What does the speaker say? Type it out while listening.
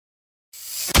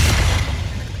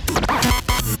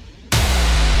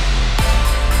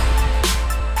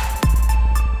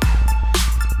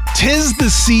'Tis the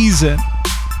season.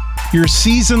 Your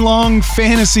season-long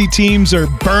fantasy teams are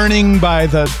burning by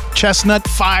the chestnut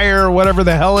fire or whatever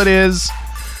the hell it is.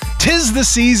 'Tis the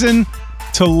season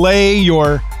to lay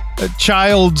your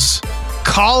child's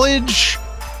college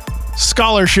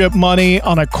scholarship money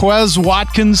on a Quez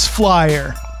Watkins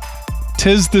flyer.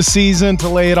 'Tis the season to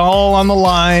lay it all on the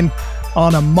line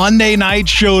on a Monday night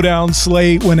showdown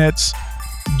slate when it's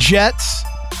Jets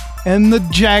and the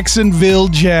Jacksonville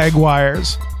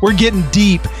Jaguars. We're getting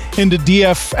deep into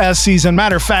DFS season.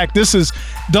 Matter of fact, this is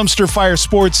Dumpster Fire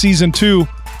Sports Season 2,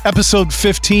 Episode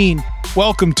 15.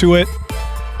 Welcome to it.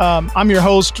 I'm your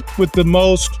host with the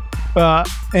most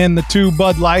and the two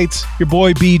Bud Lights, your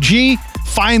boy BG.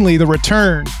 Finally, the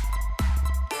return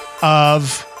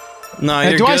of... No,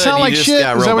 you're do good. I sound like you just shit?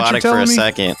 got Is that what you're robotic for telling a me?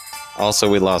 second. Also,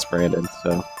 we lost Brandon,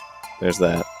 so there's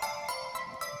that.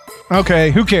 Okay,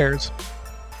 who cares?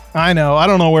 I know. I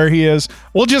don't know where he is.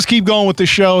 We'll just keep going with the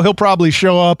show. He'll probably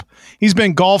show up. He's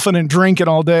been golfing and drinking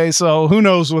all day, so who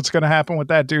knows what's going to happen with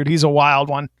that dude. He's a wild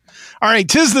one. All right,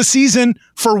 'tis the season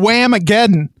for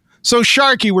Whamageddon. So,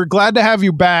 Sharky, we're glad to have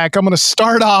you back. I'm going to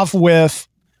start off with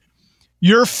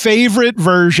your favorite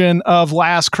version of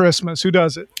Last Christmas. Who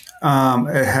does it?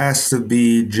 It has to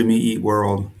be Jimmy Eat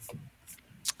World.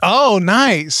 Oh,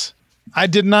 nice. I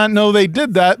did not know they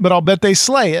did that, but I'll bet they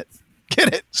slay it.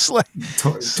 Get it? Slay.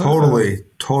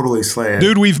 Totally slay it.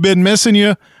 Dude, we've been missing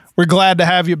you. We're glad to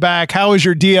have you back. How is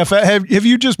your DFS? Have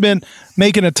you just been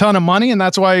making a ton of money and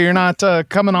that's why you're not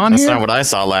coming on That's here? not what I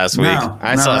saw last week.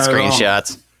 I saw not at all.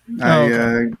 screenshots.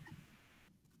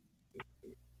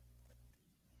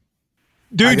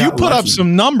 Dude, I you got put up lucky.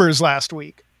 some numbers last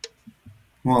week.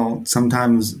 Well,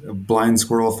 sometimes a blind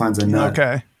squirrel finds a nut.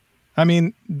 Okay. I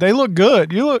mean, they look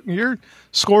good. Your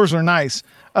scores are nice.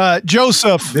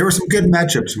 Joseph. There were some good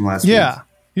matchups from last Yeah.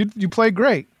 You played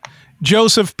great.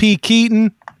 Joseph P.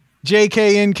 Keaton,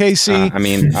 JKNKC. I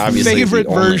mean, obviously, favorite the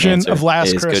only version answer of Last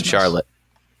is Christmas. Good Charlotte.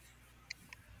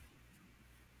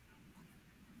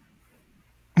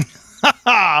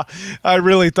 I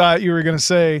really thought you were going to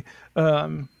say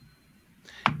I'm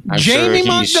Jamie sure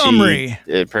Montgomery.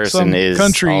 The Some person is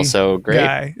country also great.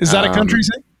 guy. Is that a country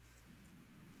thing?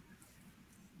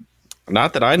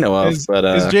 Not that I know of, but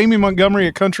Is Jamie Montgomery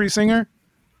a country singer?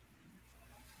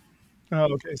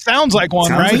 Oh, okay. Sounds like one,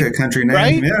 Sounds right? like a country name.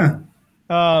 Right?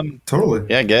 Yeah. Totally.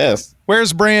 yeah, I guess.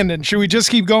 Where's Brandon? Should we just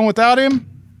keep going without him?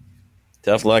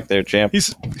 Tough luck there, champ. He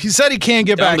said he can't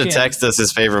get Tell back him to in. text us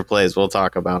his favorite plays. We'll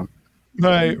talk about him.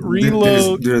 Right, Did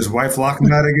reload. his wife lock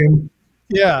him out again?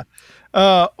 Yeah.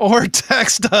 Or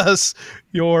text us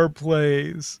your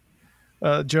plays.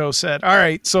 Joe said. All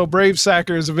right, so Brave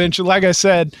Sacker is eventually, like I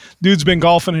said, dude's been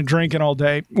golfing and drinking all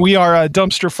day. We are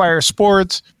Dumpster Fire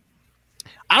Sports.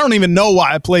 I don't even know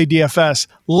why I play DFS,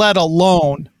 let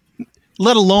alone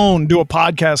do a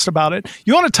podcast about it.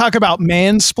 You want to talk about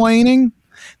mansplaining?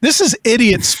 This is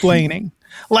idiot-splaining.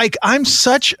 Like, I'm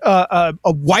such a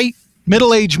white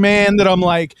middle-aged man that I'm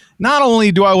like, not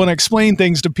only do I want to explain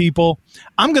things to people,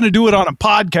 I'm going to do it on a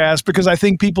podcast because I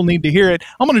think people need to hear it.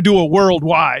 I'm going to do it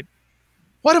worldwide.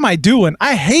 What am I doing?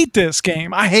 I hate this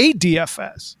game. I hate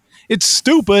DFS. It's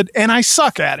stupid, and I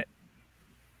suck at it.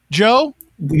 Joe?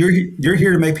 You're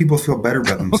here to make people feel better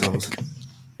about themselves.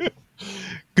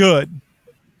 Good.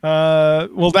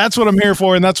 Well, that's what I'm here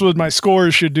for, and that's what my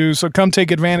scores should do. So come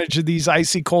take advantage of these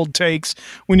icy cold takes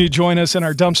when you join us in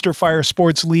our Dumpster Fire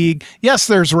Sports League. Yes,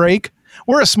 there's Rake.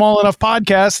 We're a small enough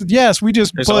podcast. Yes, we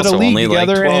just There's put a also league only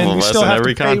together, like 12 and of we us still in have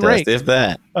every to pay contest, Rake. if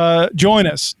that. Join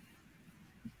us.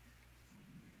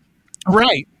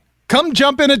 Right. Come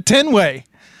jump in a 10-way.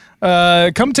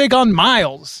 Come take on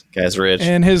Miles Guy's rich.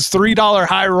 and his $3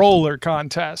 high roller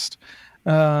contest.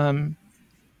 By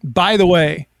the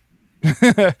way,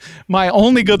 my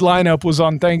only good lineup was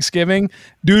on Thanksgiving.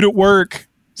 Dude at work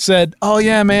said, "Oh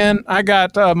yeah, man, I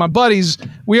got my buddies.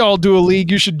 We all do a league.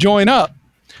 You should join up."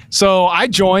 So I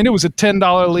joined. It was a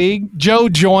 $10 league. Joe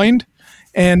joined,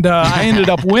 and I ended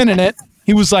up winning it.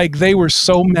 He was like, "They were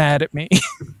so mad at me."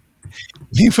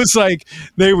 He was like,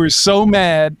 "They were so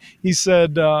mad." He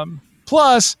said,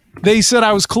 plus they said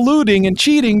I was colluding and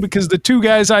cheating because the two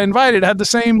guys I invited had the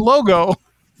same logo.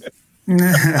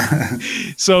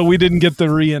 So we didn't get the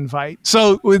re-invite.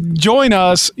 So join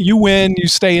us. You win. You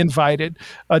stay invited.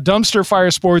 Dumpster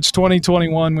Fire Sports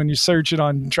 2021, when you search it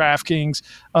on DraftKings,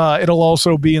 it'll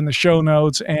also be in the show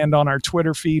notes and on our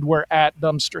Twitter feed. We're at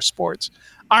Dumpster Sports.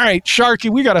 All right, Sharky,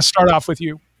 we got to start off with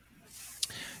you.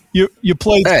 You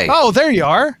played. Hey. Oh, there you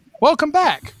are. Welcome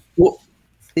back. Well,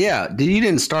 yeah, you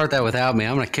didn't start that without me.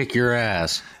 I'm going to kick your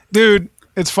ass. Dude,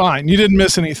 it's fine. You didn't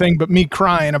miss anything but me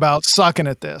crying about sucking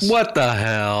at this. What the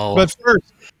hell? But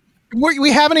first,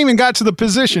 We haven't even got to the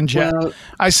positions yet. Well-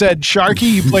 I said, Sharky,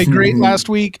 you played great last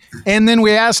week. And then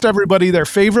we asked everybody their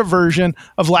favorite version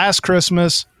of Last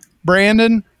Christmas.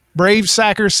 Brandon, Brave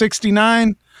Sacker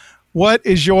 69, what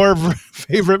is your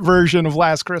favorite version of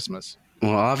Last Christmas?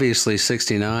 Well, obviously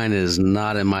 69 is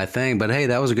not in my thing, but hey,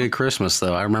 that was a good Christmas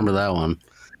though. I remember that one.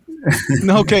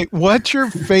 Okay, what's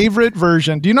your favorite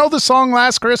version? Do you know the song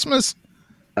Last Christmas?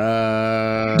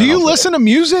 Do you listen to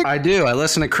music? I do. I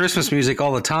listen to Christmas music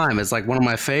all the time. It's like one of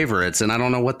my favorites, and I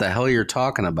don't know what the hell you're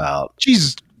talking about.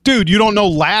 Jesus, dude, you don't know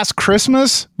Last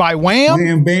Christmas by Wham?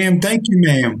 Bam, bam. Thank you,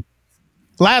 ma'am.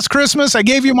 Last Christmas, I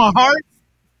Gave You My Heart.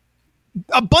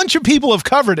 A bunch of people have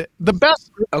covered it. The best.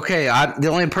 Okay, the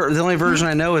only version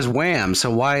I know is Wham.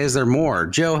 So why is there more?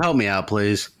 Joe, help me out,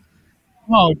 please.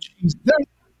 Oh, jeez.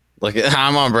 Look,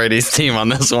 I'm on Brady's team on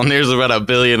this one. There's about 1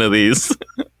 billion of these.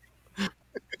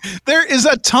 There is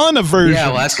a ton of versions. Yeah,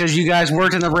 well, that's because you guys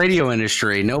worked in the radio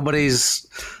industry. Nobody's.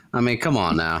 I mean, come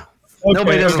on now.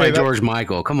 Nobody does it like George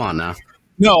Michael. Come on now.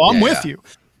 No, I'm with you.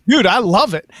 Dude, I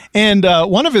love it. And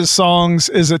one of his songs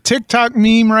is a TikTok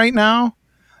meme right now.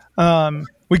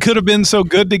 We Could Have Been So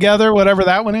Good Together, whatever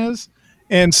that one is.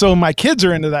 And so my kids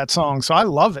are into that song, so I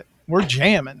love it. We're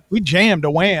jamming. We jammed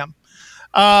a Wham.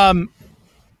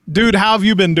 Dude, how have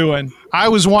you been doing? I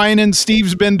was whining.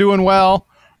 Steve's been doing well.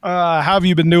 How have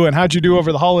you been doing? How'd you do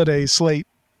over the holidays, Slate?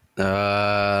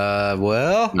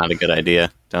 Well, Not a good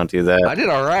idea. Don't do that. I did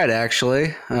all right,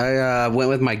 actually. I went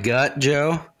with my gut,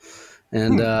 Joe,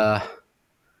 and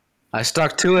I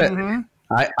stuck to it.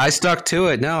 I stuck to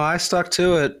it. No, I stuck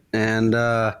to it, and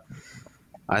I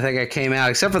think I came out,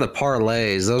 except for the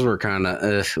parlays. Those were kind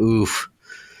of oof.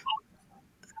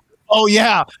 Oh,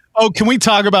 yeah. Oh, can we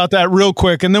talk about that real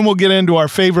quick, and then we'll get into our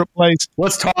favorite place?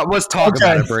 Let's talk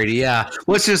about it, Brady. Yeah,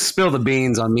 let's just spill the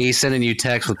beans on me sending you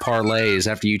texts with parlays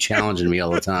after you challenging me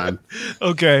all the time.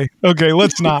 Okay,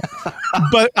 let's not.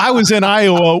 But I was in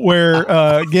Iowa where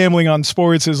gambling on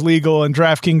sports is legal and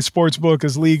DraftKings Sportsbook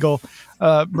is legal.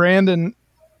 Brandon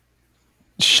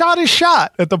shot his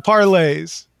shot at the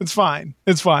parlays. It's fine.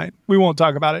 We won't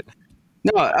talk about it.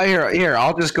 No, here.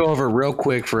 I'll just go over real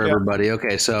quick for everybody.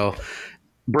 Okay, so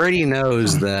Brady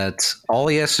knows that all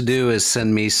he has to do is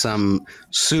send me some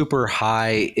super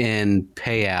high end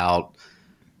payout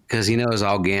because he knows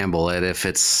I'll gamble it if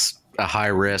it's a high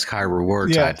risk, high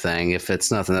reward type thing. If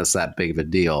it's nothing that's that big of a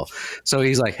deal. So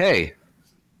he's like, hey,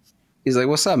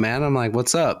 what's up, man? I'm like,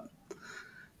 what's up?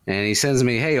 And he sends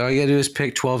me, hey, all you got to do is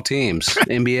pick 12 teams,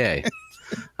 NBA.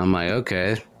 I'm like,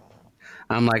 okay.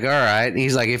 I'm like, all right. And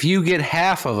he's like, if you get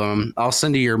half of them, I'll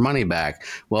send you your money back.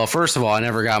 Well, first of all, I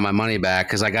never got my money back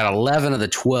because I got 11 of the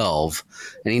 12,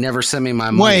 and he never sent me my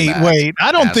money back. Wait.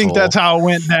 I don't think that's how it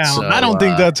went down. So, I don't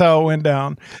think that's how it went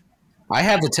down. I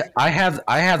have the I have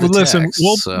the Listen, text,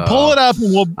 we'll so, pull it up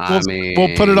and we'll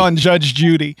put it on Judge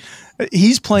Judy.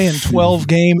 He's playing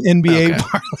 12-game NBA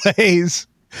parlays.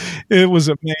 It was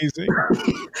amazing.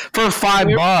 For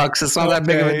 $5, it's not that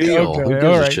big of a deal. Who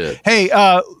gives a shit? Hey,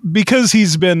 because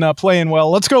he's been playing well,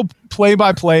 let's go play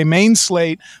by play, main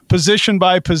slate, position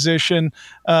by position.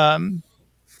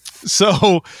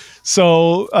 So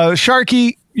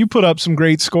Sharky, you put up some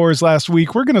great scores last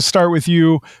week. We're going to start with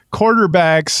you.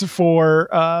 Quarterbacks for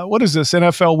what is this,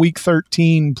 NFL Week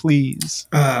 13, please?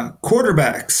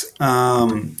 Quarterbacks.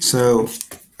 So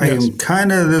I am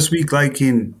kind of this week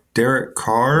liking Derek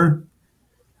Carr.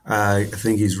 I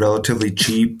think he's relatively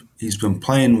cheap. He's been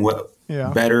playing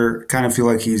better. Kind of feel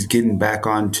like he's getting back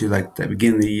onto like the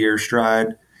beginning of the year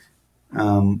stride,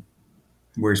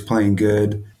 where he's playing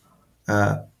good.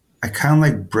 I kind of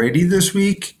like Brady this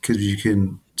week because you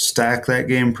can stack that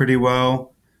game pretty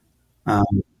well. You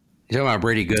talking about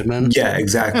Brady Goodman? Yeah,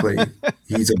 exactly.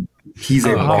 He's a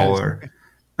baller.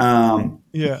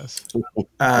 Yes.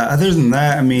 Other than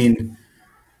that, I mean,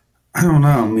 I don't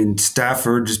know. I mean,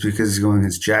 Stafford, just because he's going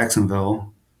against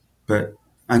Jacksonville, but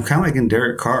I'm kind of liking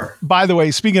Derek Carr. By the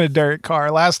way, speaking of Derek Carr,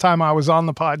 last time I was on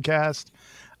the podcast,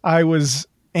 I was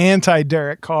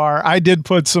anti-Derek Carr. I did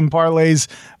put some parlays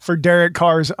for Derek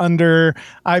Carr's under.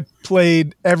 I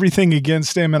played everything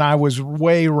against him, and I was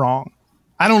way wrong.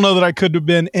 I don't know that I could have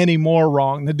been any more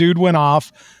wrong. The dude went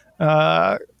off,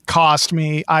 cost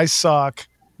me. I suck.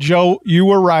 Joe, you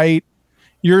were right.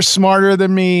 You're smarter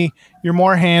than me. You're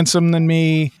more handsome than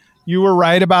me. You were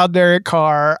right about Derek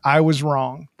Carr. I was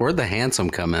wrong. Where'd the handsome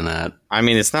come in at? I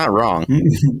mean, it's not wrong.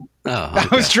 Oh, okay.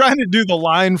 I was trying to do the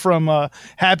line from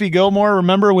Happy Gilmore.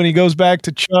 Remember when he goes back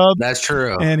to Chubb? That's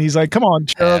true. And he's like, come on,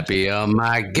 Chubb. Happy, oh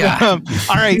my God.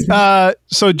 All right.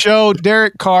 So, Joe,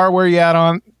 Derek Carr, where you at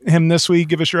on him this week?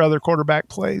 Give us your other quarterback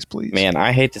plays, please. Man,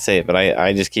 I hate to say it, but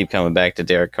I just keep coming back to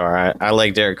Derek Carr. I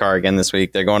like Derek Carr again this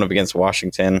week. They're going up against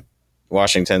Washington.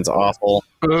 Washington's awful.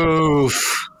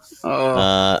 Oof.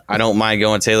 Oh. I don't mind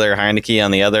going Taylor Heineke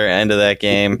on the other end of that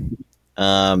game.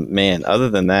 Man, other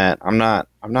than that, I'm not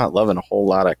loving a whole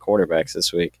lot of quarterbacks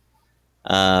this week.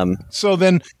 So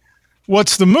then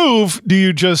what's the move? Do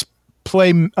you just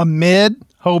play a mid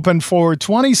hoping for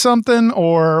 20 something,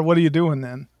 or what are you doing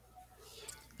then?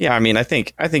 Yeah, I mean, I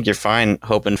think you're fine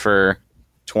hoping for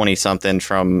 20 something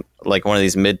from like one of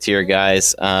these mid-tier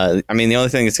guys. I mean, the only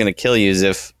thing that's going to kill you is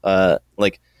if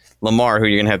like Lamar, who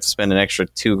you're going to have to spend an extra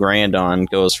 $2,000 on,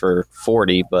 goes for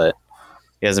 40, but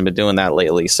he hasn't been doing that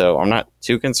lately, so I'm not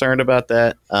too concerned about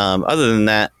that. Other than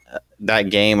that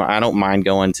game, I don't mind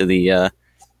going to the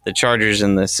Chargers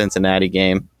and the Cincinnati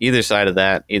game. Either side of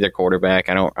that, either quarterback,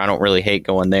 I don't really hate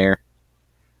going there.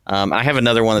 I have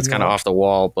another one that's kind of off the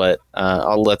wall, but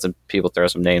I'll let some people throw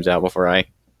some names out before I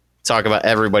talk about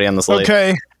everybody on the slate.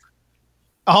 Okay.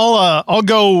 I'll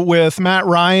go with Matt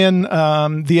Ryan,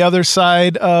 the other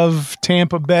side of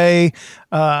Tampa Bay.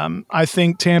 I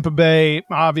think Tampa Bay,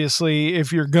 obviously,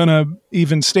 if you're going to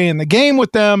even stay in the game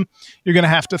with them, you're going to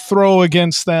have to throw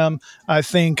against them. I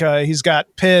think he's got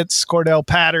Pitts, Cordell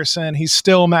Patterson. He's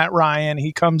still Matt Ryan.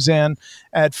 He comes in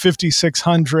at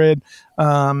 5,600.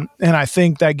 And I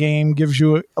think that game gives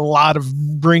you a lot of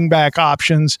bring back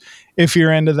options if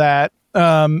you're into that.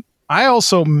 I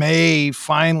also may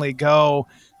finally go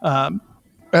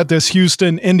at this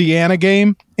Houston-Indiana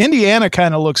game. Indiana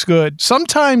kind of looks good.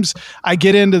 Sometimes I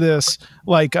get into this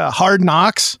like Hard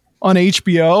Knocks on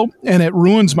HBO, and it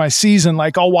ruins my season.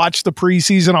 Like I'll watch the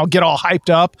preseason, I'll get all hyped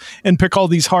up and pick all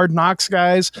these Hard Knocks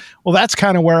guys. Well, that's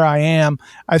kind of where I am.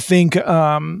 I think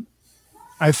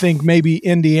maybe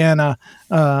Indiana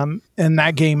in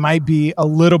that game might be a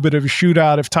little bit of a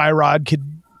shootout if Tyrod could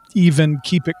even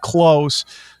keep it close.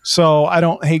 So I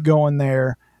don't hate going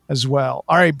there as well.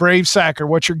 All right, Brave Sacker,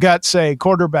 what's your gut say?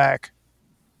 Quarterback.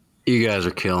 You guys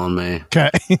are killing me. Okay,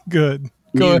 good.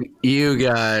 You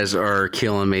guys are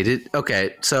killing me.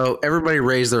 Okay, so everybody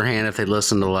raised their hand if they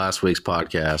listened to last week's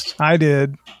podcast. I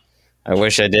did. I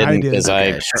wish I didn't because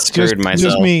I screwed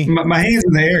myself. Just me. My hand's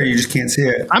in the air. You just can't see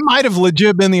it. I might have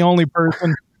legit been the only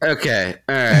person. Okay.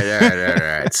 All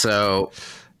right. So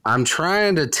I'm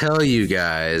trying to tell you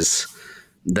guys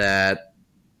that,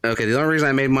 okay, the only reason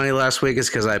I made money last week is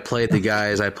because I played the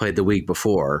guys I played the week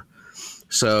before.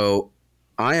 So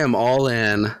I am all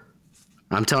in.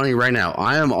 I'm telling you right now,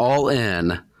 I am all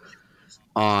in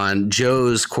on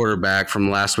Joe's quarterback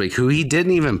from last week, who he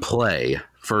didn't even play,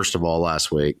 first of all,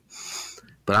 last week.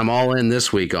 But I'm all in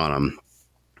this week on him.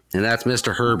 And that's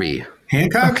Mr. Herbie.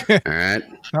 Hancock? Okay.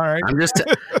 All right.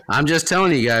 I'm just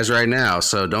telling you guys right now.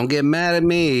 So don't get mad at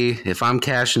me if I'm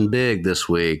cashing big this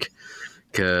week,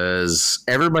 because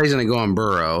everybody's going to go on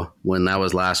Burrow when that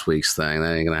was last week's thing.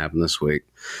 That ain't going to happen this week.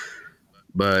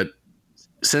 But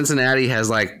Cincinnati has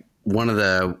like one of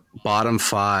the bottom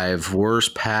 5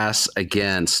 worst pass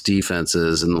against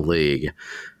defenses in the league.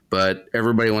 But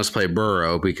everybody wants to play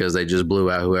Burrow because they just blew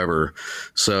out whoever.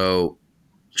 So,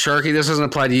 Sharky, this doesn't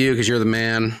apply to you because you're the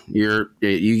man. You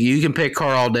can pick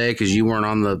Carr all day because you weren't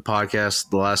on the podcast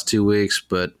the last 2 weeks.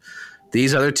 But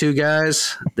these other 2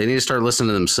 guys, they need to start listening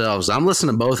to themselves. I'm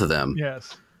listening to both of them.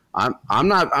 Yes. I'm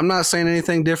not saying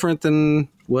anything different than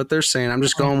what they're saying. I'm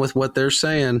just going with what they're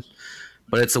saying.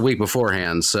 But it's the week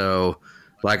beforehand. So,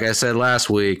 like I said last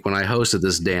week when I hosted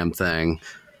this damn thing,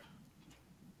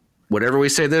 whatever we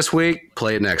say this week,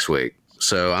 play it next week.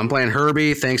 So I'm playing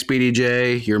Herbie. Thanks,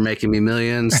 BDJ. You're making me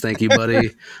millions. Thank you,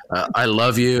 buddy. I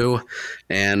love you.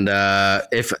 And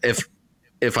if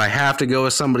I have to go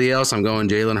with somebody else, I'm going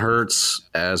Jalen Hurts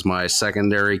as my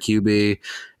secondary QB.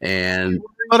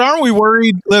 But aren't we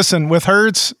worried? Listen, with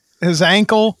Hurts, his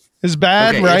ankle is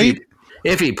bad, okay, right?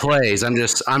 If he plays, I'm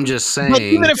just saying. But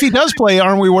even if he does play,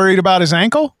 aren't we worried about his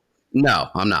ankle? No,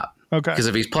 I'm not. Okay. Because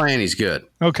if he's playing, he's good.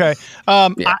 Okay.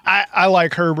 Yeah. I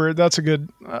like Herbert. That's a good.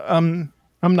 I'm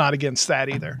not against that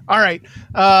either. All right.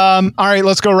 All right.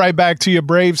 Let's go right back to you,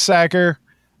 Brave Sacker.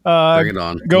 Bring it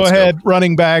on. Let's ahead. Go.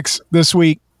 Running backs this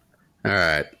week. All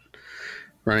right.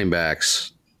 Running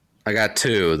backs. I got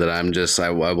 2 that I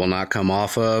will not come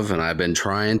off of, and I've been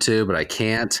trying to, but I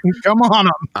can't. Come on.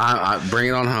 I bring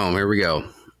it on home. Here we go.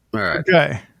 All right.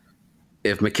 Okay.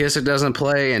 If McKissick doesn't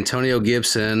play, Antonio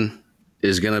Gibson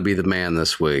is going to be the man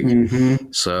this week.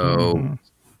 Mm-hmm. So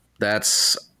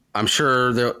that's, I'm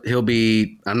sure he'll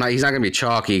be, he's not going to be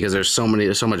chalky because there's so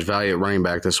much value at running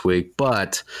back this week,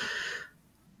 but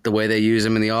the way they use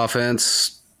him in the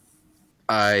offense,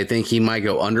 I think he might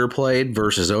go underplayed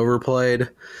versus overplayed.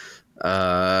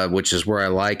 which is where I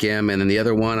like him. And then the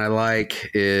other one I like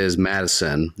is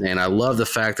Madison. And I love the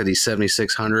fact that he's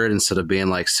 7,600 instead of being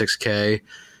like 6K,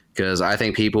 because I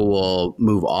think people will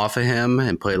move off of him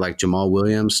and play like Jamal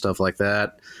Williams, stuff like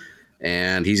that.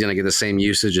 And he's going to get the same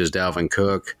usage as Dalvin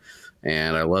Cook.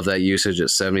 And I love that usage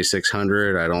at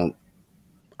 7,600.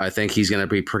 I think he's going to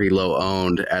be pretty low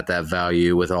owned at that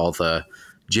value with all the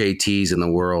JTs in the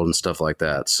world and stuff like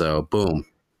that. So boom.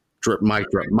 Mic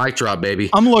drop,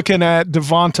 baby. I'm looking at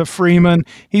Devonta Freeman.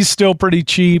 He's still pretty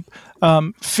cheap,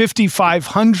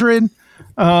 5,500,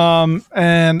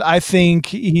 and I think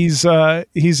he's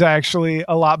actually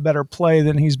a lot better play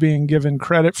than he's being given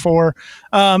credit for.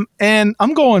 And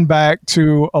I'm going back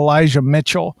to Elijah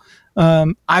Mitchell.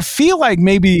 I feel like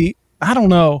maybe, I don't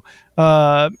know,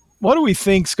 what do we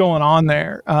think's going on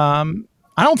there?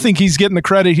 I don't think he's getting the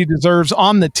credit he deserves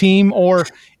on the team or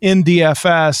in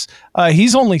DFS.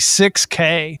 He's only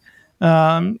 6K.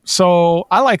 So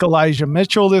I like Elijah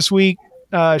Mitchell this week.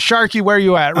 Sharky, where are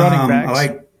you at? Running backs. I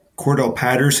like Cordell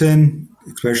Patterson,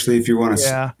 especially if you want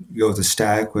to go with a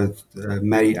stack with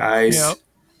Matty Ice. Yep.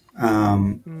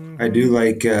 I do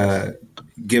like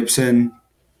Gibson,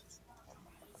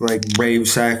 like Brave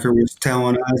Sacker was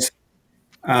telling us.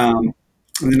 And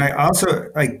then I also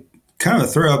like kind of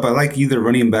a throw up. I like either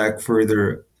running back for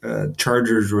either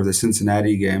Chargers or the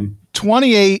Cincinnati game.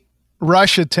 28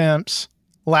 rush attempts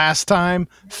last time,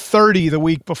 30 the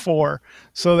week before.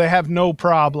 So they have no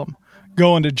problem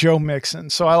going to Joe Mixon.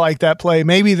 So I like that play.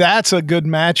 Maybe that's a good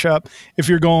matchup if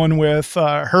you're going with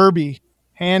Herbie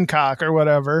Hancock or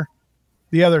whatever.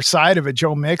 The other side of it,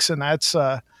 Joe Mixon, that's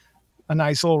a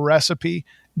nice little recipe.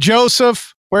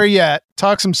 Joseph, where you at?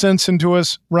 Talk some sense into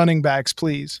us. Running backs,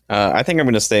 please. I think I'm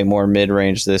going to stay more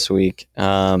mid-range this week.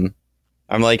 I'm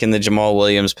liking the Jamal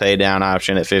Williams pay down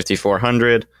option at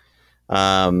 5,400.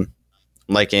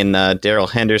 Liking Darrell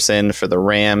Henderson for the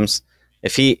Rams.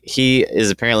 If he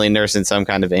is apparently nursing some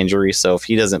kind of injury, so if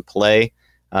he doesn't play,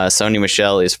 Sony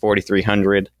Michel is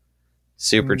 4,300.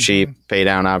 Super cheap pay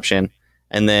down option.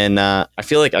 And then I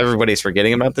feel like everybody's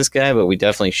forgetting about this guy, but we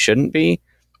definitely shouldn't be.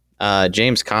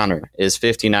 James Conner is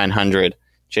 5,900.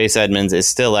 Chase Edmonds is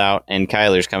still out, and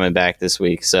Kyler's coming back this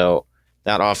week. So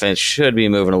that offense should be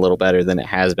moving a little better than it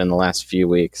has been the last few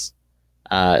weeks.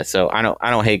 So I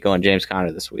don't hate going James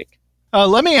Conner this week.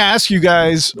 Let me ask you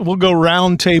guys, we'll go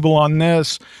round table on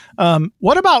this.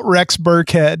 What about Rex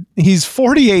Burkhead? He's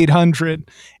 4,800,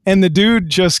 and the dude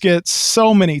just gets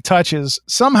so many touches.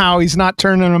 Somehow he's not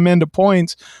turning them into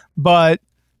points, but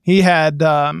he had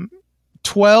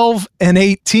 12 and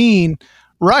 18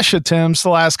 rush attempts the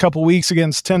last couple weeks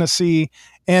against Tennessee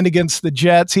and against the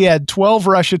Jets. He had 12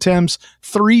 rush attempts,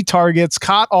 3 targets,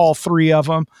 caught all 3 of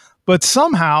them, but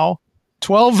somehow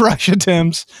 12 rush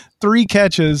attempts, 3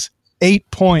 catches,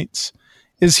 8 points.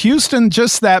 Is Houston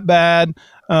just that bad?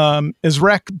 Is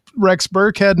Rex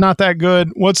Burkhead not that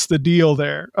good? What's the deal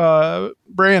there?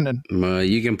 Brandon?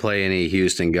 You can play any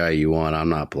Houston guy you want. I'm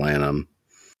not playing him.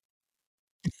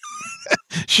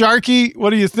 Sharky, what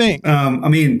do you think? I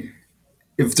mean,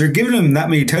 if they're giving him that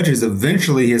many touches,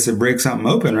 eventually he has to break something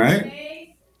open,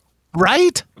 right?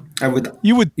 Right?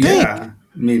 You would think. Yeah.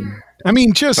 I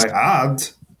mean, just by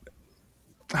odds.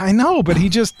 I know, but he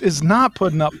just is not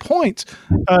putting up points.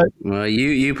 Well,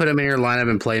 you put him in your lineup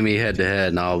and play me head to head,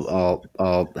 and I'll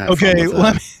have okay.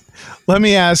 Fun with it. Let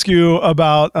me ask you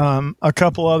about a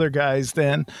couple other guys.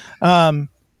 Then,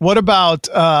 what about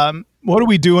what are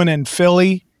we doing in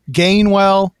Philly?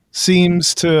 Gainwell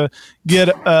seems to get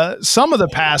some of the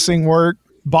passing work.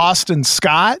 Boston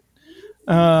Scott,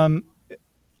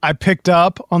 I picked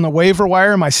up on the waiver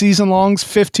wire. My season longs,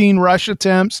 15 rush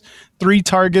attempts, 3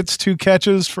 targets, 2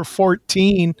 catches for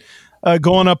 14,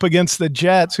 going up against the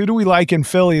Jets. Who do we like in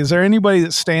Philly? Is there anybody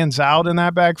that stands out in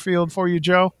that backfield for you,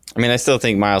 Joe? I mean, I still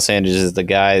think Miles Sanders is the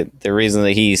guy. The reason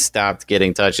that he stopped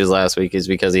getting touches last week is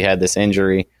because he had this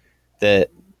injury that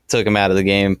took him out of the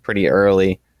game pretty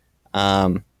early.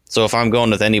 So if I'm going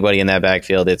with anybody in that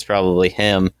backfield, it's probably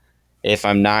him. If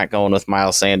I'm not going with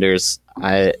Miles Sanders,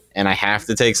 I have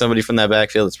to take somebody from that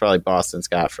backfield, it's probably Boston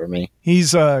Scott for me.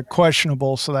 He's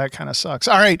questionable, so that kind of sucks.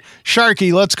 All right,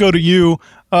 Sharky, let's go to you.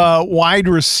 Wide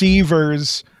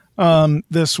receivers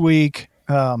this week.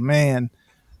 Oh, man.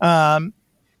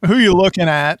 Who you looking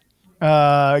at?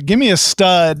 Give me a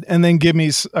stud and then give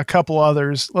me a couple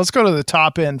others. Let's go to the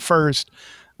top end first.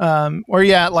 Where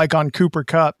you at, like on Cooper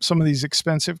Kupp, some of these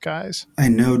expensive guys? I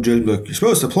know, Judge Book, you're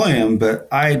supposed to play him, but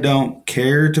I don't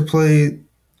care to play.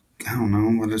 I don't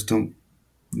know. I just don't.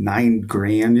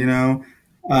 $9,000, you know.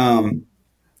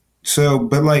 So,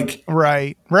 but like,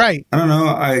 right. I don't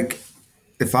know.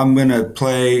 If I'm gonna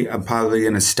play, I'm probably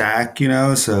gonna stack, you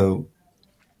know. So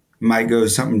Might go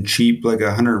something cheap like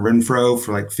a Hunter Renfrow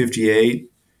for like 58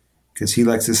 because he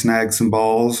likes to snag some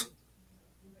balls.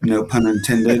 No pun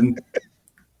intended.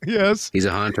 Yes. He's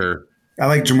a hunter. I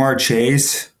like Jamar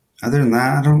Chase. Other than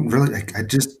that, I don't really. I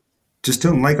just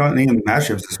don't like any of the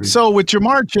matchups this week. So with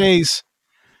Jamar Chase,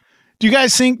 do you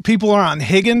guys think people are on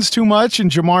Higgins too much and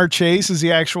Jamar Chase is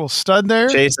the actual stud there?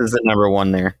 Chase is the number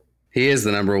one there. He is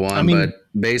the number one, but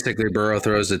basically Burrow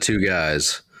throws to two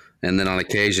guys, and then on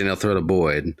occasion he'll throw to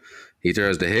Boyd. He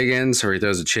throws to Higgins or he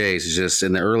throws to Chase. It's just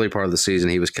in the early part of the season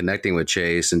he was connecting with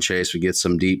Chase, and Chase would get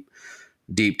some deep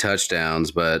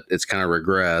touchdowns, but it's kind of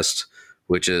regressed,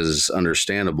 which is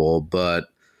understandable. But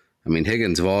I mean,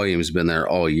 Higgins' volume's been there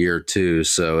all year too,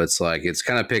 so it's like it's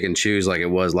kind of pick and choose like it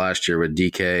was last year with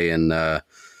DK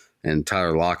and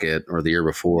Tyler Lockett, or the year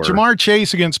before. Jamar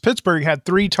Chase against Pittsburgh had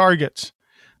 3 targets.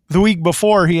 The week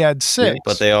before he had 6.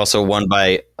 But they also won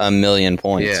by 1,000,000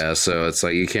 points. Yeah, so it's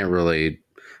like you can't really.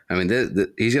 I mean,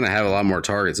 he's going to have a lot more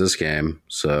targets this game.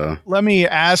 So let me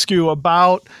ask you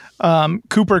about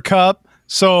Cooper Kupp.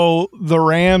 So the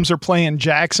Rams are playing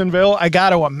Jacksonville. I got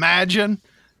to imagine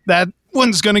that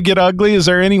one's going to get ugly. Is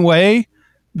there any way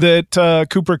that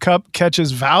Cooper Kupp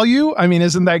catches value? I mean,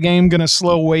 isn't that game going to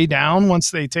slow way down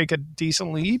once they take a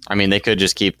decent lead? I mean, they could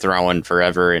just keep throwing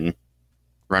forever and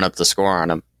run up the score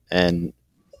on him, and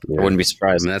I wouldn't be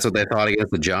surprised. I mean, that's what they thought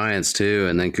against the Giants too,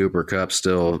 and then Cooper Kupp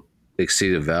still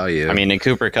exceeded value. I mean, and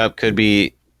Cooper Kupp could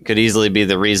easily be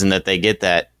the reason that they get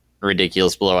that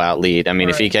ridiculous blowout lead. I mean,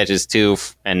 if he catches 2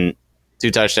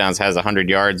 touchdowns, has 100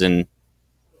 yards and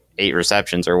 8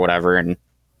 receptions or whatever, and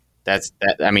that's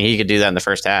that. I mean, he could do that in the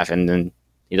first half, and then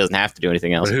he doesn't have to do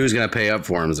anything else. But who's going to pay up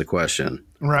for him is the question.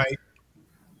 Right.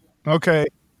 Okay.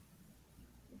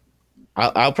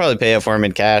 I'll probably pay up for him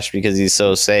in cash because he's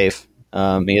so safe.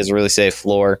 He has a really safe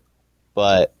floor,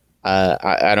 but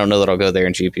I don't know that I'll go there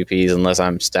in GPPs unless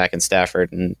I'm stacking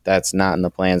Stafford, and that's not in the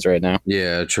plans right now.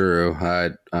 Yeah, true.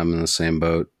 I'm in the same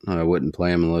boat. I wouldn't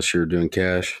play him unless you're doing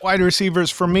cash. Wide receivers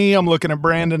for me, I'm looking at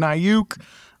Brandon Ayuk.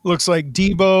 Looks like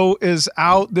Debo is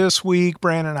out this week.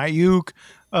 Brandon Ayuk,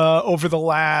 over the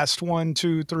last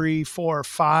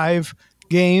 5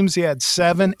 games, he had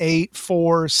 7, 8,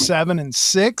 4, 7, and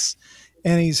 6,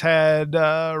 and he's had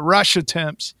rush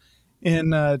attempts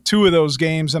in 2 of those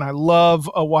games, and I love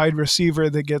a wide receiver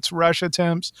that gets rush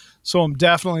attempts, so I'm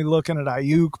definitely looking at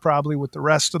Ayuk probably with the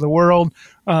rest of the world.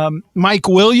 Mike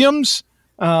Williams,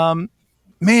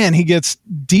 man, he gets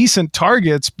decent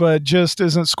targets, but just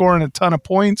isn't scoring a ton of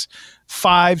points.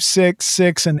 5, 6,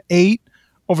 6, and 8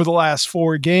 over the last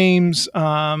 4 games.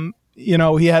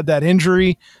 He had that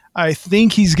injury. I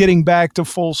think he's getting back to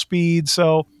full speed,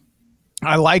 so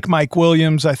I like Mike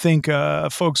Williams. I think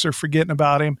folks are forgetting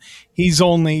about him. He's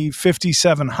only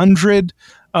 5,700.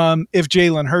 If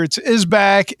Jalen Hurts is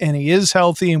back and he is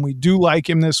healthy, and we do like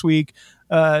him this week,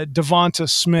 Devonta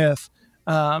Smith,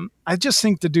 I just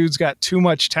think the dude's got too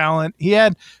much talent. He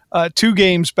had 2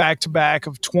 games back-to-back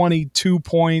of 22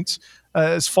 points.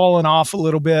 Has fallen off a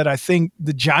little bit. I think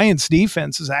the Giants'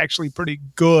 defense is actually pretty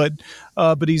good,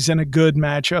 but he's in a good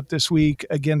matchup this week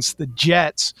against the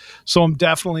Jets, so I'm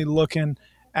definitely looking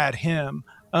at him.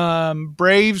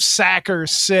 Braves Sacker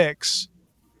 6.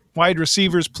 Wide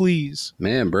receivers, please.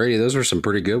 Man, Brady, those were some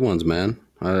pretty good ones, man.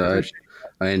 I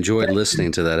enjoyed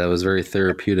listening to that. That was very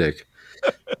therapeutic.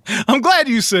 I'm glad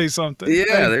you say something.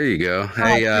 Yeah, there you go.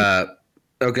 Hey,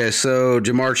 okay, so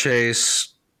Jamar Chase,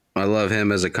 I love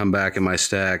him as a comeback in my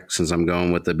stack since I'm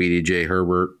going with the BDJ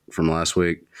Herbert from last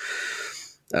week.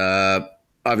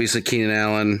 Obviously, Keenan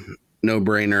Allen,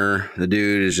 no-brainer. The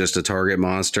dude is just a target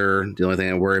monster. The only thing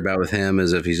I worry about with him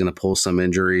is if he's going to pull some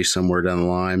injury somewhere down the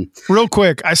line. Real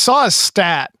quick, I saw a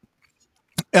stat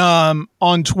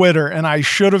on Twitter, and I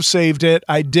should have saved it.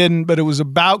 I didn't, but it was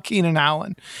about Keenan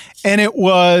Allen. And it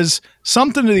was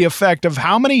something to the effect of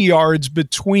how many yards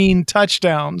between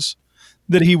touchdowns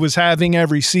that he was having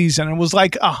every season. It was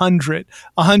like 100,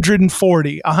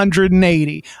 140,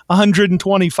 180,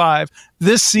 125.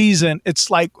 This season, it's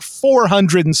like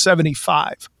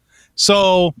 475.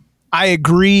 So I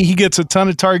agree. He gets a ton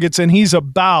of targets, and he's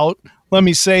about, let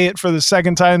me say it for the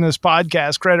second time in this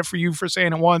podcast, credit for you for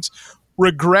saying it once,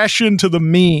 regression to the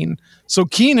mean. So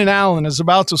Keenan Allen is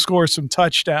about to score some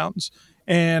touchdowns,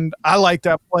 and I like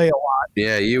that play a lot.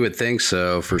 Yeah, you would think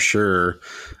so, for sure.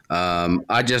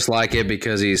 I just like it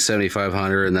because he's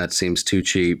 7,500, and that seems too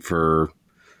cheap for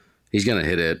 – he's going to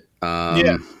hit it.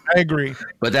 Yeah, I agree.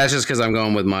 But that's just because I'm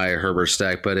going with my Herbert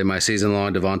stack. But in my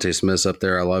season-long, Devontae Smith's up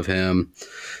there. I love him,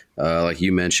 like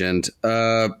you mentioned.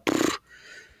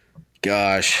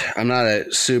 Gosh, I'm not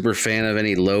a super fan of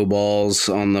any low balls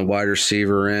on the wide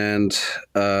receiver end.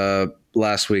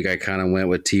 last week I kind of went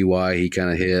with Ty. He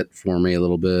kind of hit for me a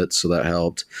little bit, so that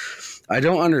helped. I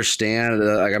don't understand.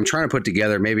 Like, I'm trying to put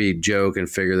together. Maybe Joe can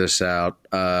figure this out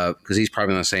because he's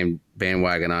probably on the same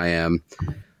bandwagon I am.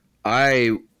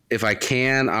 If I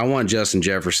can, I want Justin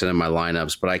Jefferson in my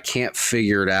lineups, but I can't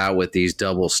figure it out with these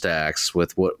double stacks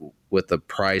with the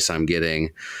price I'm getting.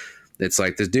 It's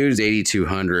like this dude is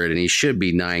 8,200 and he should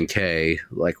be 9K.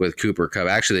 Like with Cooper Kupp,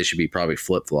 actually they should be probably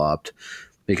flip flopped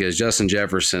because Justin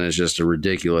Jefferson is just a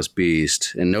ridiculous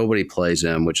beast and nobody plays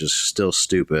him, which is still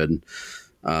stupid.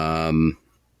 But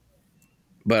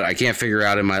I can't figure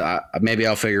out maybe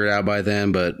I'll figure it out by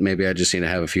then, but maybe I just need to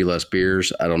have a few less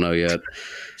beers. I don't know yet.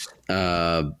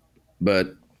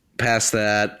 But past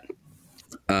that,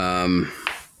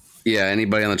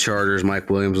 anybody on the Chargers, Mike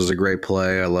Williams was a great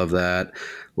play. I love that.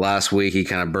 Last week he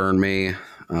kind of burned me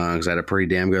because I had a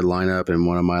pretty damn good lineup in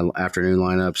one of my afternoon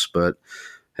lineups, but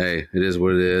hey, it is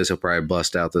what it is. He'll probably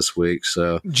bust out this week.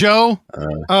 So Joe,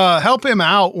 help him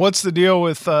out. What's the deal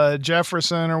with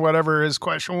Jefferson or whatever his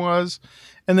question was?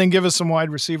 And then give us some wide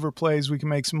receiver plays we can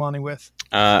make some money with.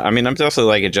 I'm definitely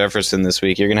like a Jefferson this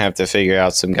week. You're going to have to figure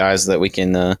out some guys that we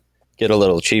can get a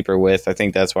little cheaper with. I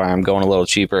think that's why I'm going a little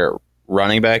cheaper at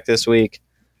running back this week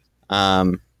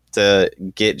to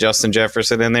get Justin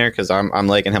Jefferson in there because I'm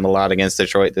liking him a lot against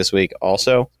Detroit this week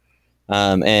also.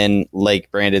 And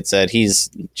like Brandon said, he's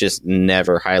just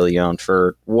never highly owned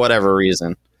for whatever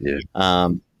reason. Yeah.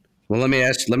 Well, let me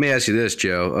ask you this,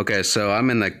 Joe. Okay, so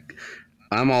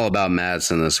I'm all about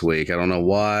Madison this week. I don't know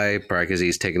why, probably because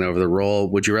he's taking over the role.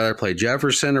 Would you rather play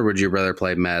Jefferson or would you rather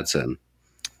play Madison?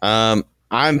 I'm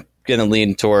going to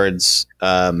lean towards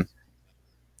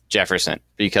Jefferson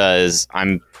because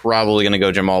I'm probably going to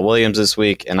go Jamal Williams this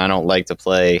week, and I don't like to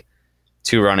play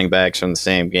two running backs from the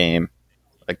same game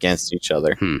against each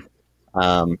other.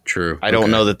 True. I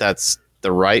don't know that that's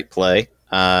the right play.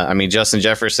 Justin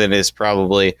Jefferson is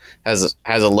probably has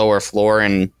a lower floor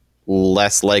and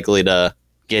less likely to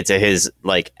get to his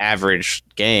average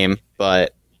game,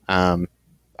 but I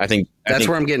think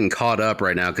where I'm getting caught up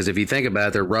right now because if you think about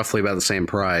it, they're roughly about the same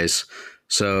price.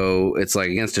 So it's like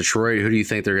against Detroit, who do you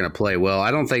think they're going to play? Well,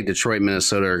 I don't think Detroit,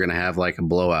 Minnesota are going to have a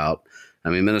blowout.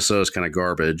 Minnesota's kind of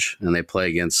garbage, and they play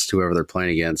against whoever they're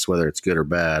playing against, whether it's good or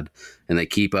bad, and they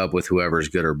keep up with whoever's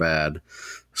good or bad.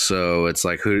 So it's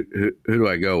like, who do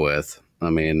I go with? I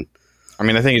think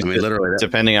it's literally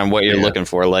depending on what you're looking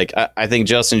for. I think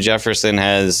Justin Jefferson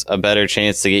has a better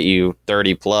chance to get you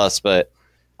 30 plus, but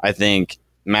I think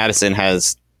Madison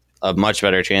has a much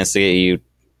better chance to get you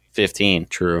 15.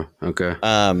 True. Okay.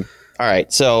 All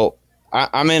right. So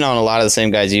I'm in on a lot of the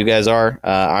same guys you guys are.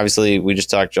 Obviously, we just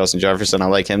talked Justin Jefferson. I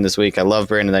like him this week. I love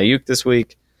Brandon Ayuk this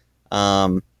week.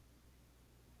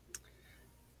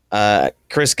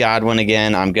 Chris Godwin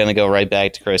again. I'm going to go right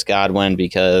back to Chris Godwin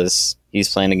because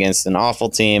he's playing against an awful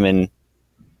team, and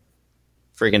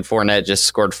freaking Fournette just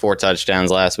scored 4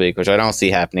 touchdowns last week, which I don't see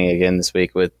happening again this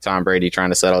week with Tom Brady trying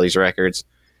to set all these records.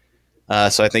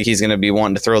 So I think he's going to be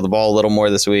wanting to throw the ball a little more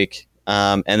this week.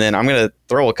 And then I'm going to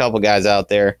throw a couple guys out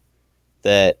there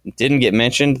that didn't get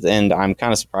mentioned, and I'm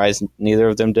kind of surprised neither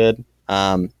of them did.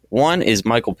 One is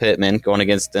Michael Pittman going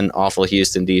against an awful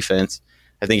Houston defense.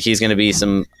 I think he's going to be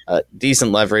some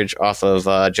decent leverage off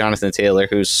of Jonathan Taylor,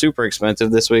 who's super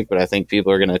expensive this week, but I think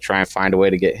people are going to try and find a way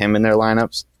to get him in their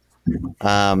lineups.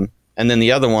 And then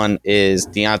the other one is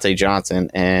Deontay Johnson,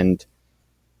 and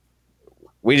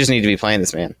we just need to be playing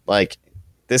this man.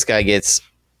 This guy gets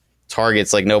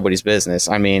targets like nobody's business.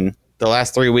 The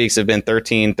last 3 weeks have been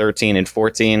 13, 13, and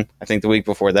 14. I think the week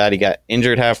before that, he got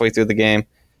injured halfway through the game.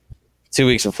 2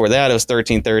 weeks before that, it was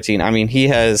 13, 13. He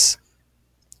has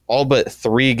all but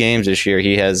 3 games this year,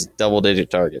 he has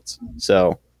double-digit targets.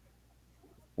 So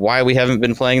why we haven't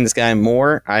been playing this guy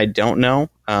more, I don't know.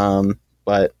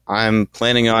 But I'm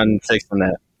planning on fixing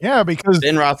that. Yeah, because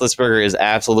Ben Roethlisberger is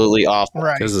absolutely awful.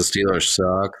 Right. Because the Steelers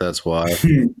suck, that's why.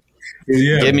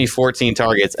 Yeah. Give me 14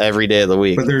 targets every day of the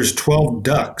week. But there's 12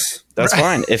 ducks. That's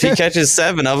fine. If he catches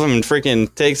 7 of them and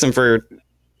freaking takes them for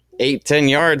 8, 10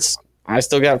 yards, I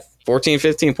still got 14,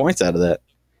 15 points out of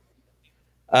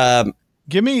that.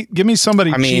 Give me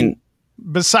somebody cheap.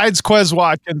 Besides Quez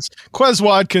Watkins. Quez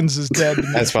Watkins is dead.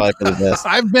 That's probably for the best.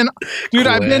 I've been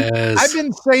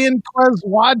saying Quez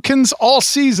Watkins all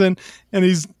season, and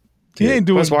he ain't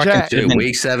doing jack. Dude,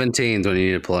 week 17 is when you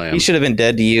need to play him. He should have been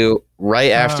dead to you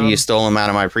right after you stole him out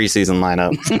of my preseason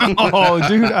lineup. Oh,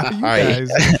 dude, you right. guys.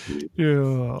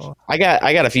 Yeah. I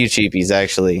got a few cheapies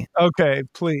actually. Okay,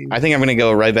 please. I think I'm going to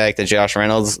go right back to Josh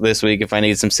Reynolds this week if I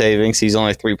need some savings. He's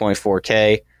only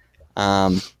 3.4K.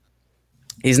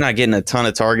 He's not getting a ton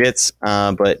of targets,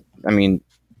 but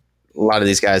a lot of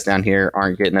these guys down here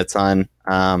aren't getting a ton.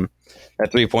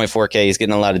 At 3.4K, he's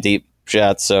getting a lot of deep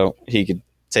shots, so he could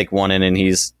take one in and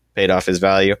he's paid off his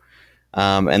value.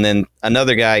 And then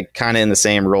another guy kind of in the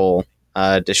same role,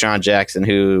 Deshaun Jackson,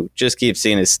 who just keeps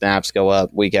seeing his snaps go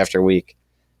up week after week,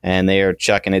 and they are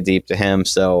chucking it deep to him.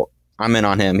 So I'm in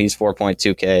on him. He's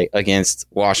 4.2K against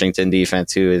Washington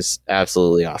defense, who is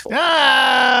absolutely awful.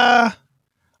 Are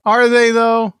they,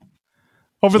 though?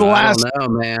 Over the last, I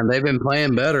don't know, man. They've been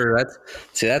playing better.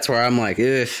 That's where I'm like,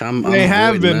 they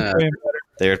have been playing better.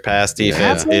 Their pass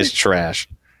defense is trash.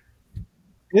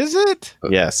 Is it?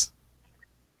 Yes.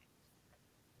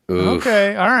 Oof.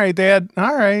 Okay. All right.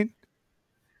 All right.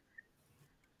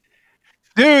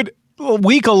 Dude,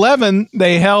 week 11,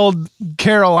 they held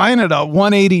Carolina to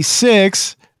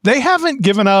 186. They haven't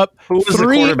given up. Who was the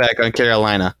quarterback on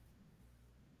Carolina?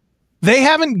 They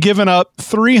haven't given up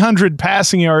 300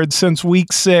 passing yards since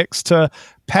week 6 to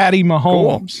Patty Mahomes.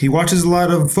 Cool. He watches a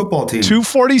lot of football teams.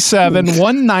 247,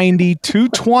 190,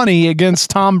 220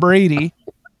 against Tom Brady.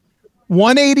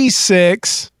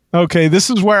 186. Okay,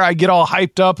 this is where I get all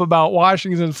hyped up about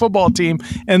Washington's football team,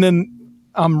 and then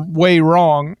I'm way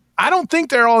wrong. I don't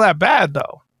think they're all that bad,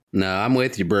 though. No, I'm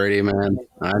with you, Brady, man.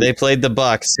 They played the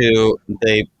Bucs, who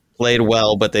they played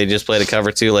well, but they just played a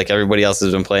cover 2 like everybody else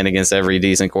has been playing against every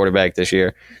decent quarterback this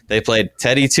year. They played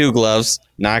Teddy Two Gloves,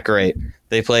 not great.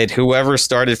 They played whoever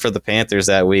started for the Panthers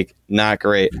that week, not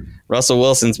great. Russell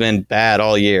Wilson's been bad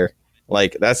all year.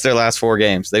 Like, that's their last 4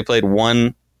 games. They played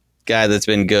one guy that's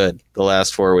been good the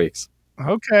last 4 weeks.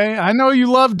 Okay, I know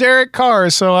you love Derek Carr,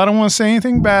 so I don't want to say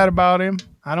anything bad about him.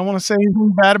 I don't want to say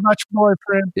anything bad about your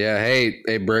boyfriend. Yeah,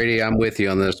 hey, Brady, I'm with you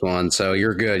on this one. So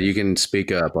you're good. You can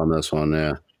speak up on this one.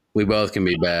 Yeah, we both can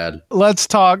be bad. Let's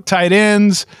talk tight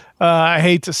ends. I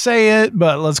hate to say it,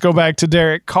 but let's go back to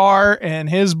Derek Carr and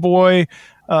his boy,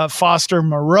 Foster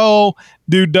Moreau.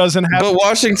 Dude doesn't have. But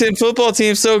Washington football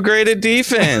team's so great at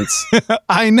defense.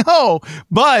 I know,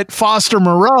 but Foster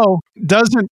Moreau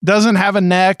doesn't have a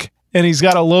neck. And he's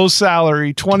got a low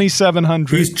salary, $2,700.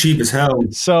 He's cheap as hell.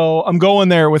 So I'm going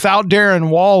there without Darren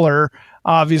Waller,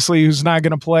 obviously, who's not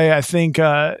going to play. I think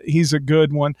he's a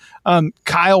good one.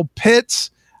 Kyle Pitts,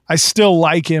 I still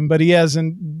like him, but he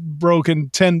hasn't broken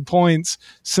 10 points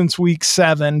since week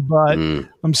 7. But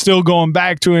I'm still going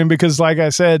back to him because, like I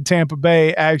said, Tampa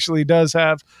Bay actually does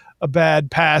have a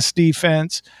bad pass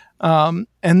defense. And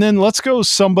then let's go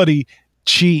somebody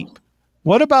cheap.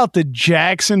 What about the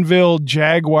Jacksonville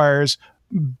Jaguars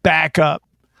backup?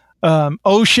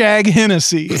 Oshag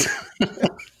Hennessy.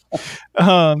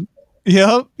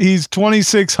 Yep, he's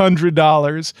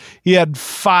 $2,600. He had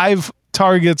 5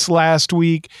 targets last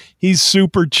week. He's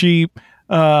super cheap.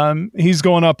 He's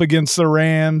going up against the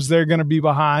Rams. They're going to be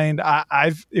behind.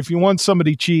 If you want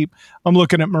somebody cheap, I'm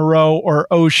looking at Moreau or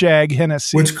Oshag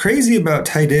Hennessy. What's crazy about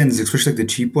tight ends, especially like the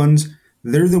cheap ones,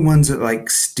 they're the ones that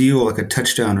like steal like a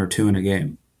touchdown or 2 in a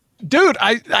game. Dude,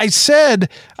 I sent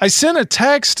a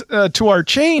text to our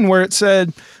chain where it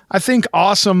said, I think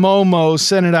Awesome Momo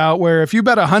sent it out, where if you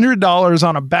bet $100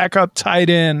 on a backup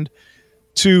tight end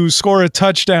to score a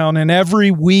touchdown in every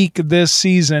week this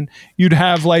season, you'd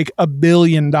have like $1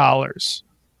 billion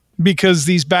because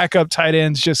these backup tight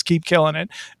ends just keep killing it.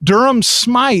 Durham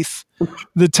Smythe,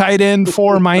 the tight end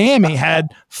for Miami, had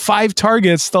 5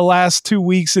 targets the last 2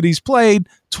 weeks that he's played,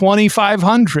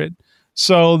 2,500.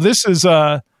 So this is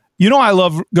I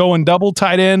love going double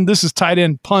tight end. This is tight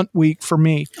end punt week for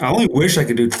me. I only wish I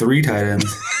could do 3 tight ends.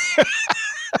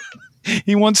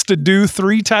 He wants to do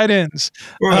 3 tight ends.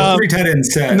 Well, 3 tight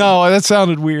ends set. No, that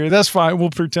sounded weird. That's fine. We'll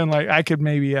pretend like I could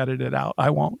maybe edit it out. I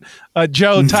won't.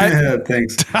 Joe,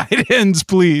 thanks. Tight ends,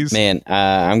 please. Man,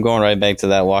 I'm going right back to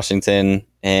that Washington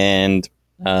and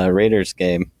Raiders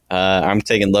game. I'm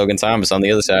taking Logan Thomas on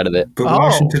the other side of it. But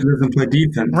Washington doesn't play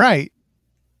defense. Right.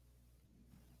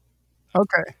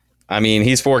 Okay. I mean,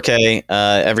 he's 4K.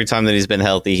 Every time that he's been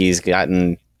healthy, he's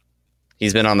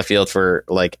been on the field for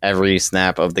like every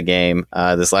snap of the game.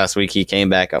 This last week, he came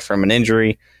back up from an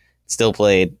injury, still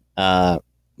played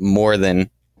more than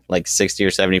like 60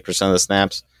 or 70% of the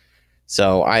snaps.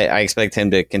 So I expect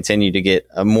him to continue to get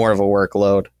more of a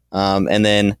workload. And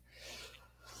then,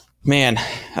 man,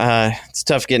 it's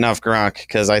tough getting off Gronk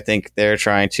because I think they're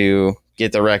trying to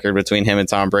get the record between him and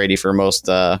Tom Brady for most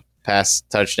pass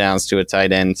touchdowns to a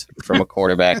tight end from a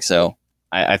quarterback. So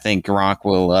I think Gronk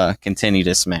will continue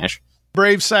to smash.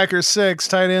 Brave Sacker 6,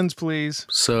 tight ends, please.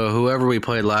 So whoever we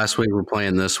played last week, we're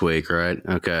playing this week, right?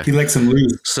 Okay. He likes them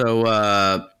loose. So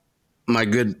my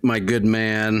good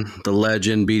man, the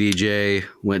legend BDJ,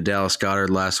 went Dallas Goedert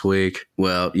last week.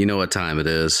 Well, you know what time it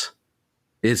is.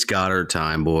 It's Goddard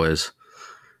time, boys.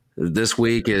 This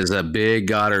week is a big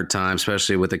Goddard time,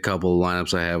 especially with a couple of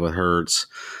lineups I have with Hurts.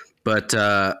 But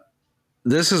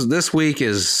this week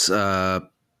is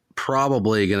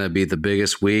probably going to be the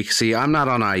biggest week. See, I'm not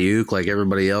on Ayuk like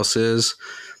everybody else is.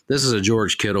 This is a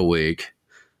George Kittle week,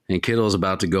 and Kittle is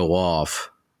about to go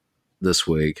off this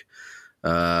week.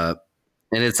 And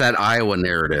it's that Iowa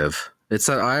narrative.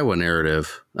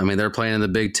 I mean, they're playing in the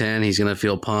Big Ten. He's going to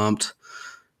feel pumped.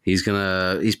 He's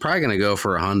probably going to go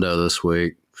for a hundo this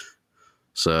week.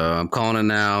 So I'm calling it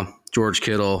now. George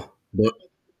Kittle,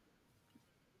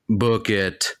 book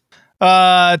it.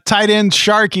 Tight end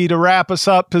Sharky to wrap us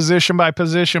up position by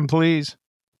position, please.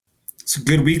 It's a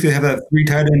good week to have that 3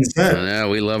 tight end set. Yeah,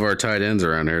 we love our tight ends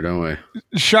around here, don't we?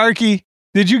 Sharky,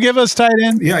 did you give us tight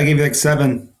end? Yeah, I gave you like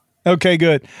 7. Okay,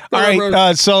 good. All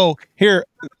right. So here,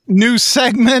 new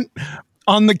segment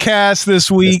on the cast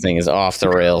this week. This thing is off the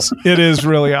rails. It is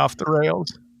really off the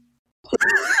rails.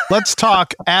 Let's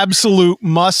talk absolute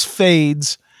must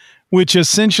fades, which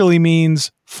essentially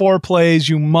means 4 plays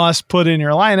you must put in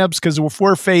your lineups, because if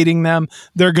we're fading them,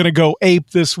 they're going to go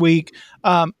ape this week.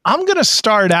 I'm going to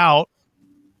start out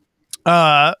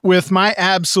with my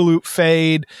absolute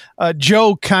fade.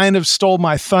 Joe kind of stole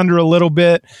my thunder a little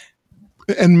bit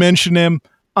and mentioned him.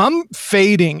 I'm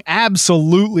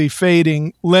absolutely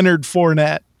fading Leonard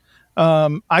Fournette.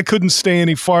 I couldn't stay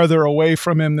any farther away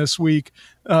from him this week.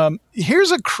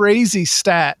 Here's a crazy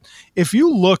stat. If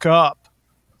you look up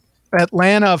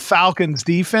Atlanta Falcons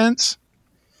defense,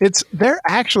 they're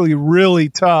actually really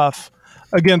tough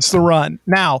against the run.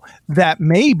 Now, that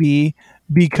may be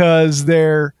because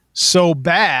they're so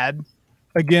bad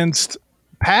against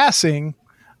passing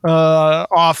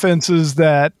offenses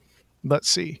that, let's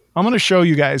see, I'm going to show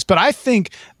you guys, but I think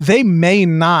they may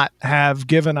not have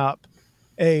given up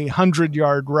a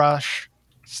 100-yard rush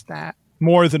stat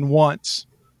more than once.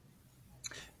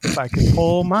 If I can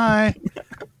pull my...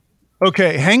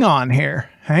 Okay, hang on here.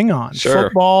 Hang on. Sure,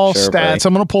 Football sure, stats. buddy.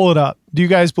 I'm going to pull it up. Do you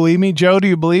guys believe me? Joe, do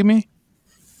you believe me?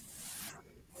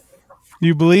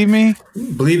 You believe me?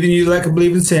 Believe in you like I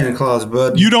believe in Santa Claus,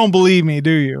 bud. You don't believe me,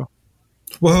 do you?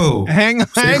 Whoa. Hang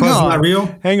Santa Claus is on. not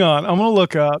real? Hang on. I'm going to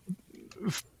look up.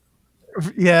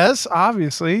 Yes,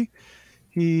 obviously.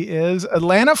 He is.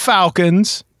 Atlanta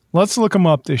Falcons. Let's look him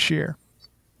up this year.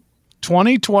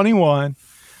 2021.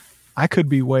 I could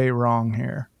be way wrong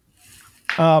here.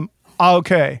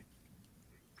 Okay.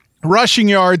 Rushing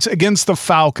yards against the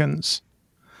Falcons.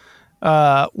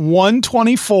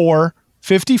 124,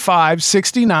 55,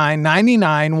 69,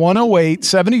 99, 108,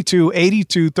 72,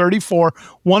 82, 34,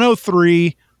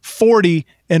 103, 40,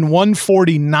 and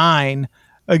 149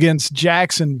 against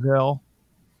Jacksonville.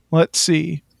 Let's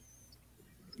see.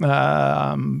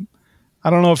 I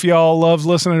don't know if y'all love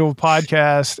listening to a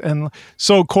podcast. And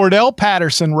so Cordell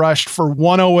Patterson rushed for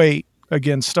 108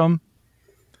 against them.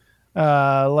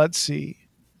 Let's see.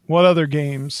 What other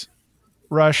games?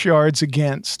 Rush yards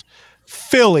against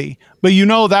Philly. But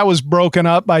that was broken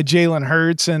up by Jalen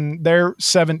Hurts and their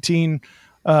 17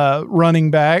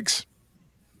 running backs.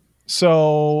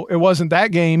 So it wasn't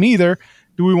that game either.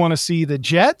 Do we want to see the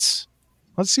Jets?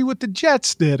 Let's see what the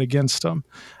Jets did against them.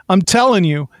 I'm telling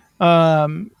you,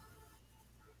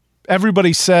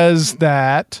 everybody says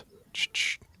that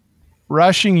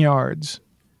rushing yards.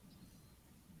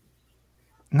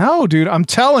 No, dude, I'm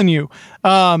telling you.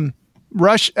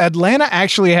 Atlanta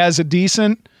actually has a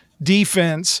decent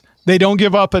defense. They don't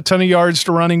give up a ton of yards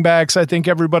to running backs. I think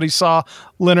everybody saw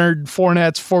Leonard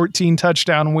Fournette's 14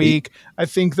 touchdown week. I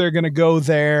think they're going to go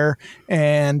there,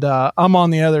 and I'm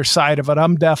on the other side of it.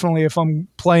 I'm definitely, if I'm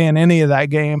playing any of that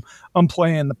game, I'm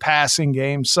playing the passing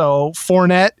game. So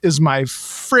Fournette is my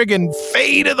friggin'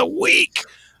 fade of the week.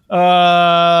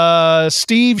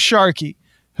 Steve Sharkey,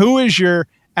 who is your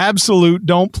absolute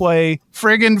don't play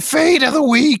friggin' fade of the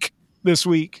week this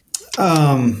week?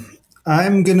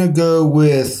 I'm going to go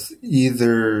with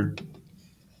either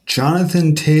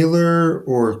Jonathan Taylor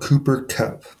or Cooper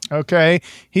Kupp. Okay.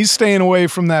 He's staying away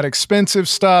from that expensive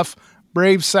stuff.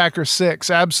 Brave Sacker 6.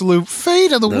 Absolute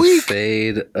fade of the week.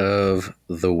 Fade of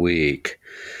the week.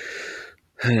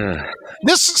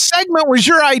 This segment was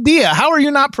your idea. How are you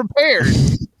not prepared?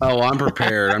 Oh, I'm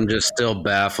prepared. I'm just still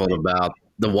baffled about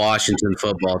the Washington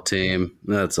football team.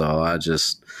 That's all.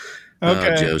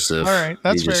 Okay. Joseph. All right.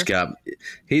 That's fair.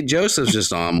 Joseph's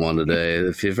just on one today.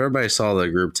 If everybody saw the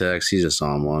group text, he's just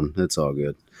on one. It's all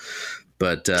good.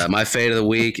 But my fade of the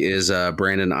week is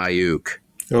Brandon Ayuk.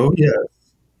 Oh, yeah.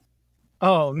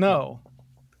 Oh, no.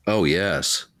 Oh,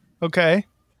 yes. Okay.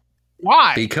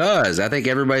 Why? Because I think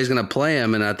everybody's going to play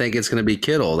him, and I think it's going to be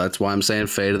Kittle. That's why I'm saying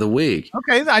fade of the week.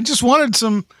 Okay. I just wanted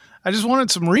some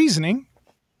reasoning.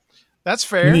 That's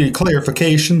We fair. need a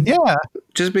clarification. Yeah.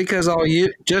 Just because all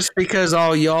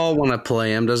y'all want to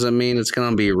play him doesn't mean it's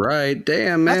gonna be right.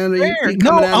 Damn, man, That's you fair.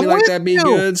 coming No, at I'm me like with that be you.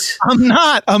 goods.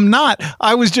 I'm not.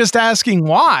 I was just asking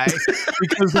why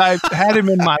because I had him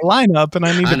in my lineup and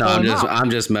I need I to know. pull him out.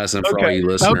 I'm just messing for all Okay, you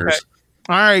listeners. okay.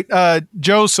 All right,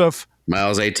 Joseph,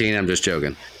 Miles 18. I'm just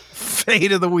joking.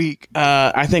 fade of the week.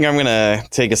 I think I'm gonna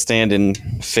take a stand and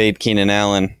fade Keenan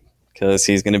Allen because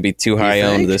he's gonna be too high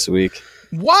owned think? this week.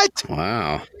 What?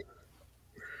 Wow.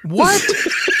 What?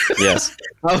 Yes.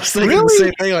 I was thinking Really? the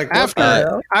same thing. Like, what After the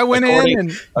hell? I went in and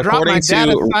dropped my according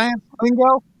data to- science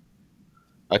lingo.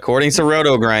 According to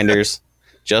Roto Grinders,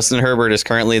 Justin Herbert is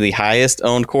currently the highest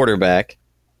owned quarterback.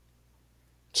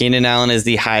 Keenan Allen is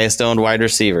the highest owned wide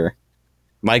receiver.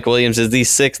 Mike Williams is the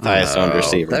 6th highest owned Oh,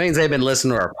 receiver. that means they've been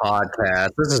listening to our podcast.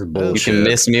 This is You bullshit. can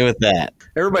miss me with that.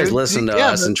 Everybody's listening to Yeah,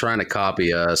 us but- and trying to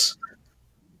copy us.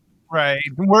 Right.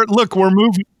 We're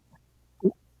moving.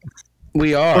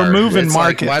 We are. We're moving It's like,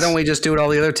 markets. why don't we just do what all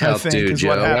the other touts think do, is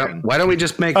what Joe? Why, happened. why don't we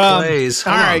just make Um, plays?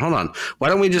 all right. Hold on. Why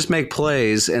don't we just make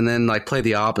plays and then like play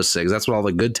the opposite? 'Cause that's what all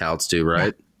the good touts do,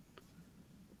 right?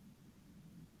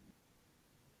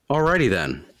 Alrighty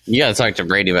then. You got to talk to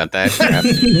Brady about that crap.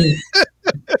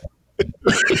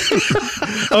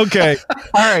 Okay.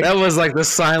 All right. That was like the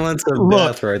silence of Look.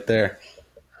 death right there.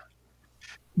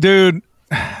 Dude,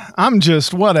 I'm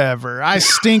just whatever. I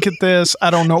stink at this. I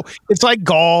don't know. It's like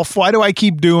golf. Why do I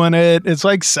keep doing it? It's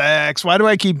like sex. Why do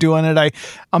I keep doing it?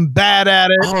 I'm bad at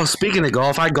it. Oh, speaking of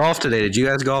golf, I golfed today. Did you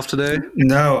guys golf today?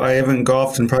 No, I haven't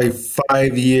golfed in probably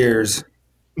 5 years.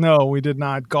 No, we did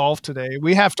not golf today.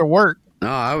 We have to work. No,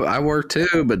 I worked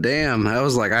too, but damn, I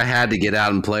was like, I had to get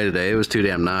out and play today. It was too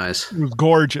damn nice. It was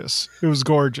gorgeous. It was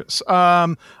gorgeous.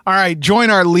 All right, join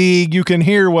our league. You can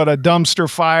hear what a dumpster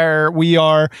fire we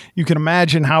are. You can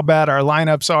imagine how bad our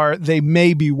lineups are. They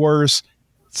may be worse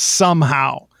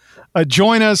somehow.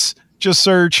 Join us. Just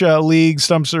search Leagues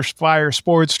Dumpster Fire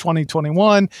Sports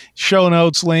 2021. Show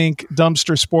notes link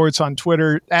Dumpster Sports on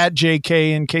Twitter, at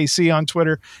JK and KC on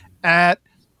Twitter, at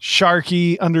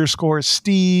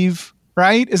Sharky_Steve.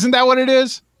 Right? Isn't that what it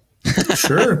is?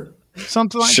 Sure.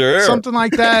 Something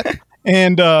like that.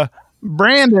 And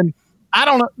Brandon, I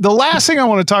don't know. The last thing I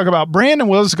want to talk about, Brandon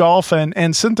was golfing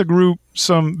and sent the group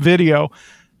some video.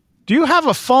 Do you have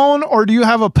a phone or do you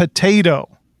have a potato?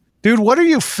 Dude, what are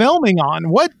you filming on?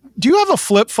 What do you have a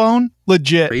flip phone?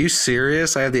 Legit. Are you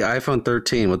serious? I have the iPhone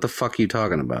 13. What the fuck are you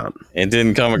talking about? It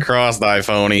didn't come across the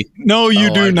iPhone-y. No, you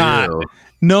Oh, do I not. do.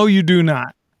 No, you do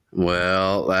not.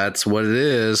 Well, that's what it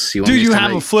is. You want Do me you to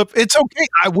have a make- flip? It's okay.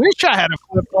 I wish I had a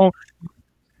flip phone.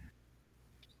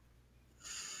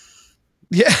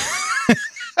 Yeah.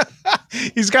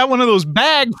 He's got one of those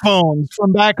bag phones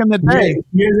from back in the day.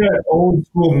 He has that old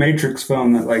school Matrix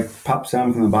phone that like pops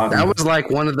down from the bottom. That was like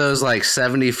one of those like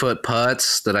 70-foot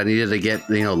putts that I needed to get,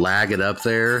 lag it up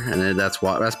there, and then that's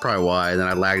probably why. Then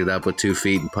I lagged it up with 2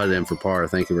 feet and put it in for par.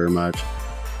 Thank you very much.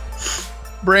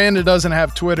 Brandon doesn't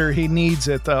have Twitter. He needs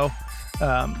it, though.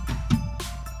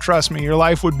 Trust me, your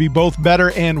life would be both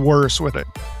better and worse with it.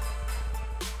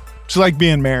 It's like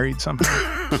being married somehow.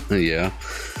 Yeah,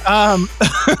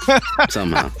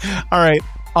 somehow. All right.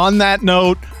 On that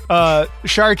note,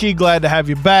 Sharky, glad to have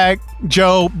you back.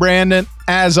 Joe, Brandon,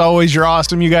 as always, you're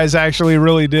awesome. You guys actually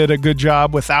really did a good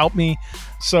job without me.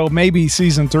 So maybe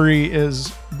season 3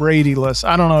 is Brady-less.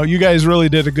 I don't know. You guys really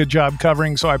did a good job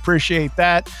covering, so I appreciate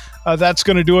that. That's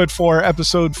going to do it for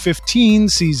episode 15,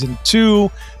 season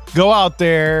 2. Go out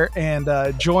there and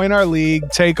join our league,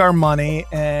 take our money,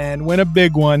 and win a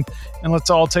big one. And let's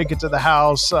all take it to the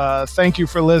house. Thank you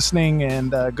for listening,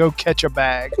 and go catch a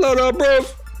bag. Load up, bro.